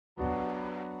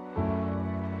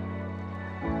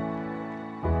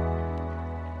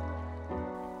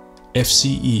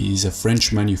FCE is a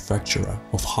French manufacturer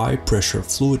of high-pressure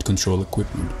fluid control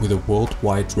equipment with a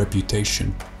worldwide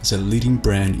reputation as a leading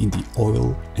brand in the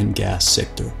oil and gas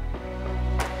sector.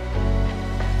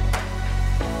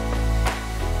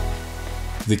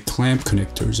 The clamp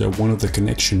connectors are one of the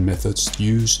connection methods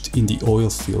used in the oil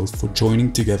field for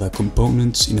joining together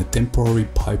components in a temporary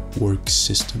pipework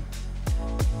system.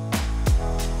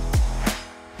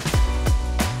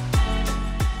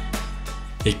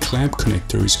 A clamp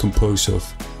connector is composed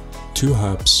of 2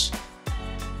 hubs,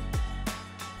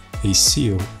 a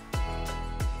seal,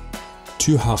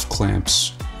 2 half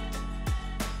clamps,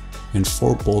 and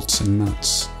 4 bolts and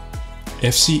nuts.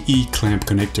 FCE clamp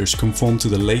connectors conform to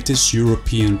the latest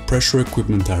European Pressure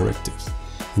Equipment Directive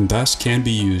and thus can be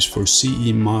used for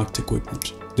CE marked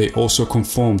equipment. They also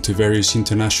conform to various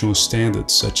international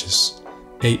standards such as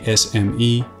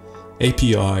ASME,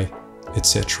 API,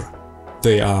 etc.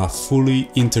 They are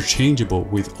fully interchangeable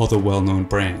with other well-known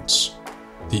brands.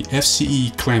 The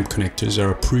FCE clamp connectors are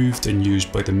approved and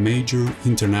used by the major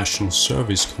international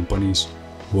service companies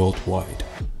worldwide.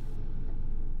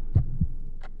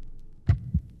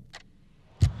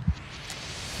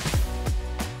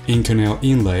 In-canal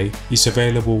inlay is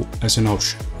available as an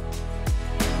option.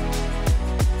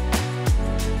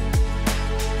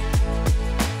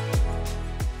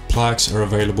 Plugs are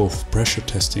available for pressure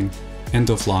testing,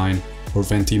 end-of-line or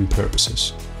venting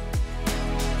purposes.